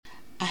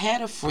had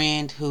a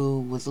friend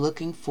who was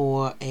looking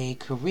for a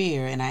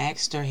career, and I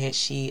asked her had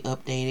she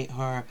updated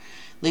her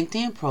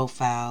LinkedIn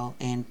profile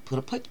and put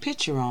a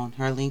picture on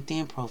her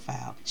LinkedIn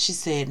profile. She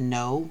said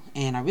no,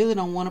 and I really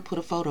don't want to put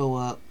a photo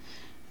up.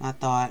 I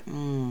thought,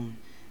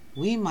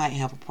 we might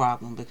have a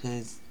problem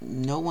because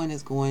no one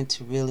is going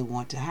to really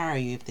want to hire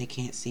you if they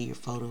can't see your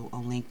photo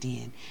on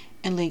LinkedIn.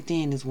 And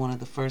LinkedIn is one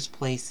of the first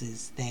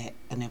places that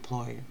an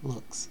employer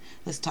looks.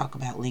 Let's talk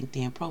about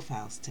LinkedIn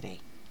profiles today.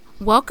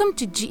 Welcome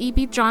to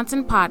GEB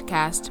Johnson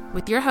Podcast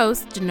with your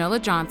host,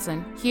 Janola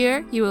Johnson.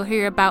 Here, you will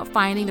hear about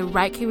finding the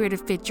right career to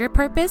fit your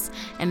purpose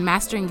and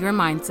mastering your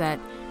mindset.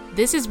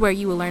 This is where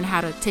you will learn how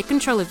to take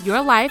control of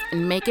your life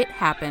and make it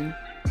happen.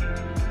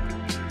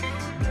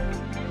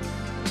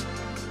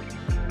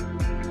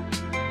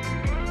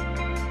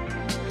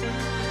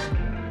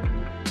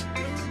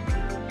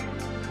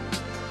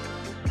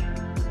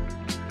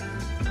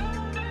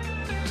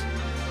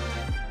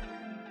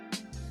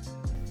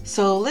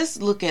 So let's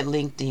look at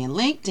LinkedIn.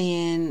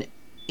 LinkedIn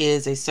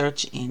is a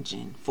search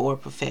engine for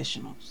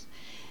professionals.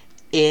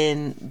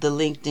 In the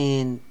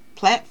LinkedIn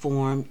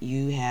platform,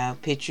 you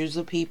have pictures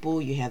of people,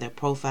 you have their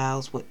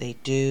profiles, what they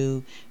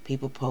do.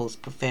 People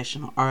post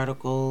professional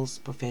articles,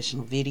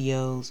 professional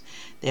videos.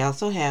 They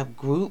also have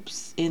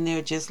groups in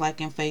there just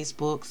like in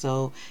Facebook.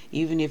 So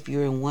even if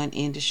you're in one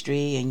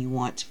industry and you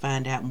want to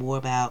find out more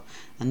about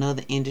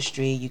another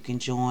industry, you can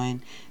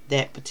join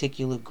that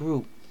particular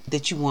group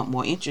that you want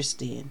more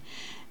interest in.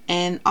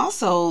 And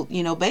also,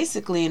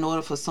 basically in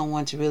order for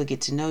someone to really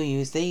get to know you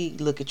is they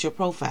look at your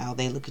profile,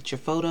 they look at your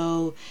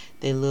photo,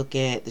 they look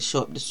at the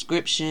short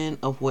description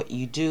of what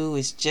you do.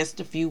 It's just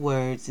a few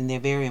words and they're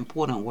very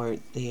important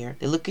words there.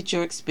 They look at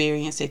your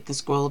experience. They can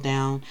scroll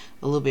down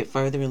a little bit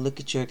further and look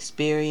at your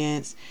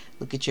experience,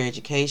 look at your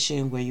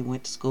education, where you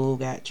went to school,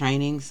 got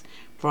trainings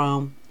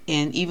from,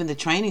 and even the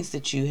trainings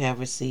that you have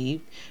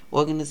received,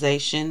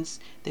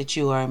 organizations that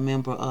you are a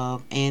member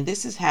of. And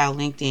this is how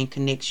LinkedIn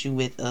connects you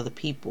with other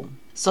people.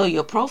 So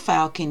your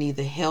profile can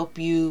either help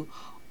you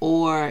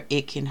or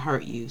it can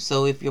hurt you.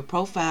 So if your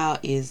profile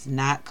is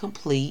not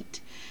complete,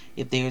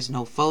 if there's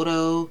no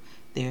photo,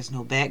 there's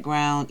no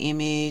background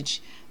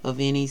image of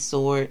any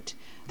sort,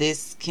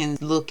 this can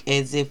look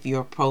as if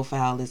your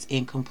profile is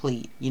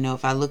incomplete.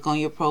 If I look on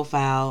your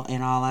profile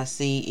and all I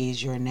see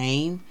is your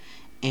name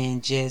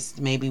and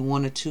just maybe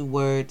one or two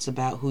words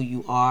about who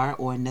you are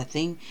or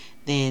nothing,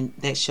 then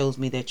that shows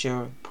me that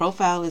your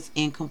profile is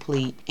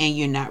incomplete and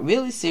you're not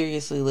really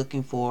seriously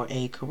looking for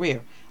a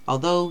career,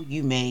 although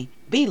you may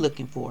be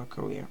looking for a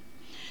career.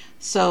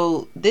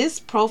 So this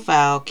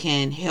profile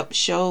can help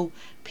show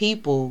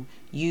people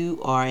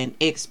you are an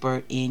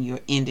expert in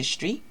your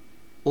industry,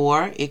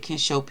 or it can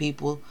show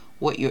people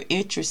what you're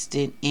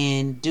interested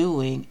in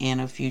doing in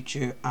a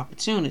future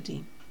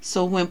opportunity.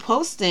 So when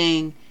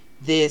posting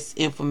this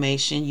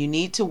information, you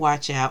need to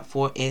watch out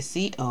for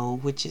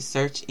SEO, which is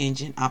search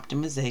engine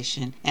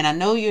optimization. And I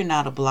know you're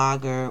not a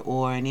blogger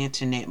or an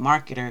internet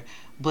marketer,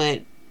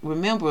 but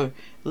remember,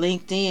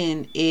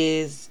 LinkedIn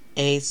is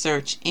a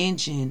search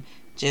engine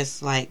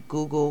just like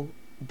Google,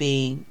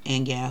 Bing,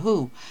 and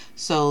Yahoo.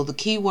 So the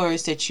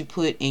keywords that you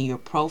put in your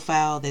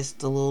profile, that's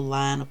the little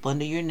line up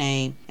under your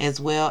name, as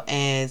well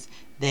as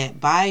that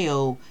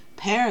bio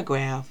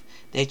paragraph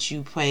that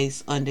you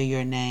place under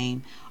your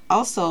name,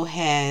 also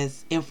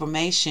has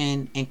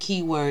information and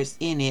keywords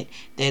in it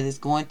that is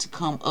going to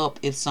come up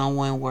if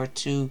someone were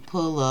to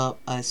pull up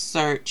a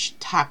search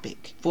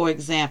topic. For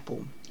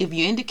example, if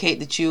you indicate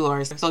that you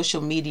are a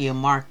social media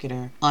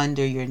marketer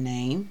under your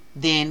name,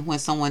 then when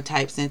someone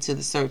types into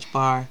the search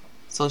bar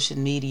social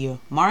media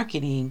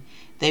marketing,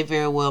 they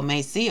very well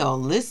may see a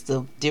list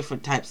of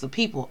different types of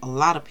people, a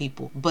lot of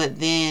people.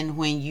 But then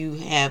when you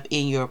have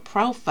in your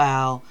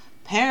profile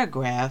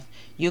paragraph,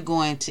 you're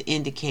going to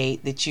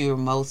indicate that you're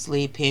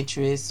mostly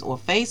Pinterest or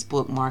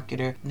Facebook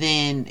marketer.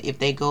 Then if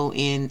they go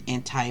in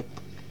and type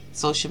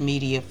social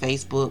media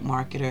Facebook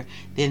marketer,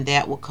 then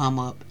that will come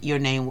up, your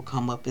name will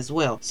come up as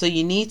well. So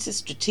you need to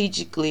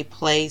strategically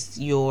place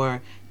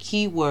your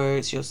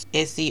keywords, your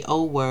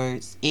SEO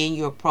words in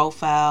your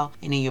profile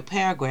and in your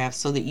paragraph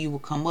so that you will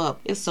come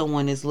up if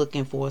someone is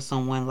looking for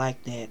someone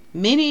like that.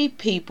 Many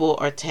people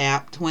are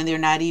tapped when they're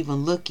not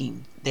even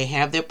looking. They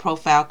have their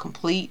profile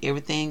complete,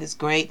 everything is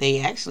great. They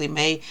actually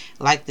may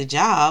like the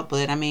job,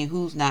 but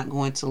who's not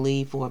going to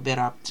leave for a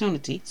better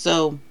opportunity?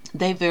 So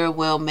they very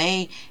well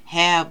may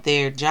have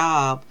their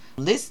job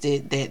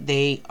listed that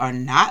they are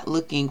not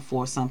looking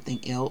for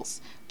something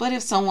else. But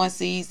if someone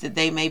sees that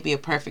they may be a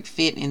perfect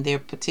fit in their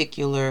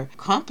particular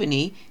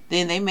company,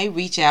 then they may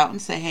reach out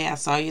and say, hey, I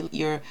saw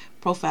your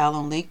profile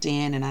on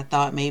LinkedIn and I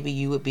thought maybe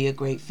you would be a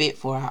great fit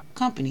for our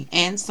company.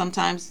 And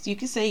sometimes you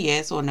can say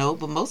yes or no,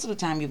 but most of the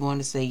time you're going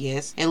to say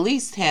yes. At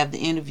least have the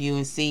interview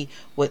and see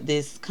what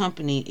this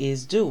company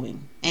is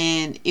doing.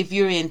 And if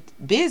you're in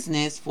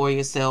business for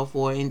yourself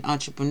or an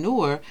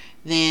entrepreneur,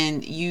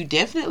 then you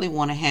definitely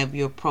want to have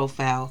your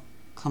profile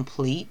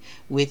complete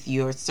with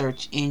your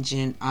search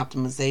engine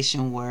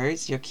optimization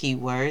words, your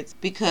keywords,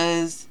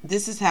 because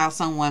this is how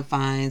someone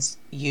finds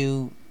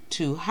you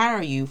to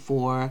hire you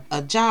for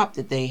a job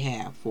that they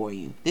have for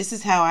you. This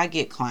is how I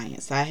get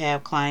clients. I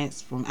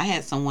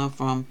had someone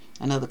from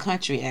another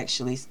country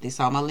actually. They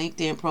saw my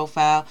LinkedIn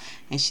profile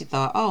and she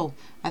thought, oh,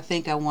 I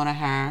think I want to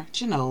hire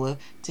Janola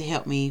to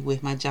help me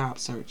with my job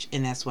search.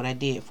 And that's what I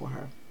did for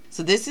her.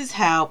 So this is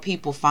how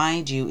people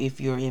find you if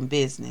you're in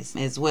business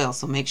as well.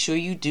 So make sure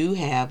you do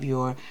have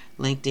your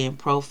LinkedIn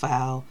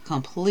profile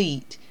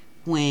complete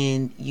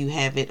when you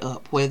have it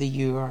up, whether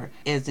you are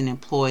as an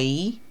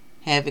employee,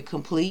 have it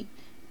complete,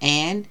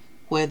 and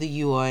whether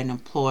you are an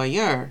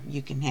employer,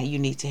 you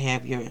need to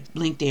have your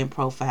LinkedIn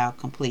profile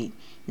complete.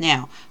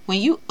 Now,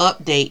 when you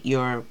update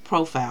your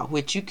profile,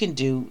 which you can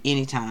do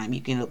anytime,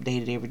 you can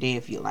update it every day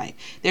if you like,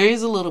 there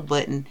is a little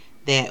button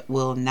that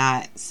will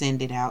not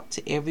send it out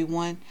to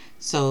everyone.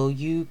 So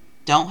you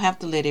don't have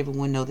to let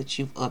everyone know that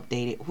you've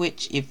updated,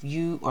 which if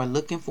you are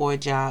looking for a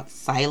job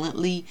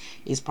silently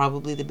is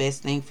probably the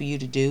best thing for you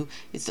to do,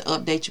 is to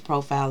update your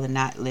profile and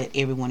not let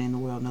everyone in the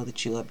world know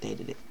that you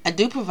updated it. I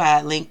do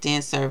provide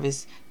LinkedIn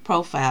service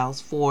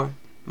profiles for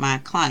my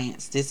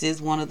clients. This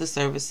is one of the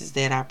services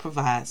that I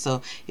provide.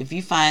 So if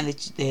you find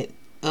that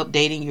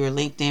updating your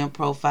LinkedIn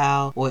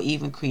profile or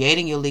even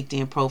creating your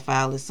LinkedIn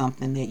profile is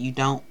something that you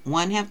don't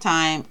have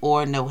time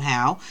or know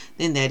how,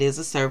 then that is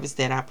a service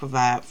that I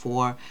provide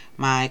for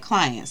my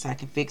clients. I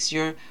can fix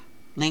your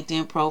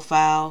LinkedIn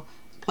profile,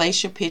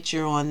 place your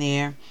picture on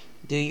there,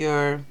 do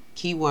your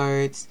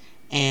keywords,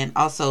 and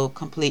also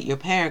complete your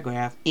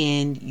paragraph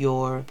in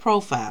your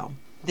profile.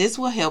 This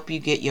will help you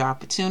get your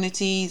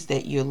opportunities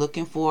that you're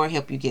looking for,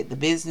 help you get the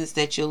business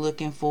that you're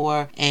looking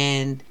for,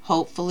 and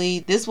hopefully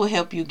this will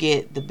help you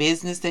get the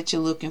business that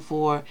you're looking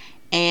for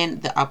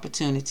and the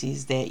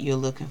opportunities that you're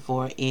looking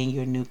for in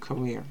your new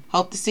career.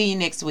 Hope to see you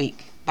next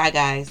week. Bye,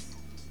 guys.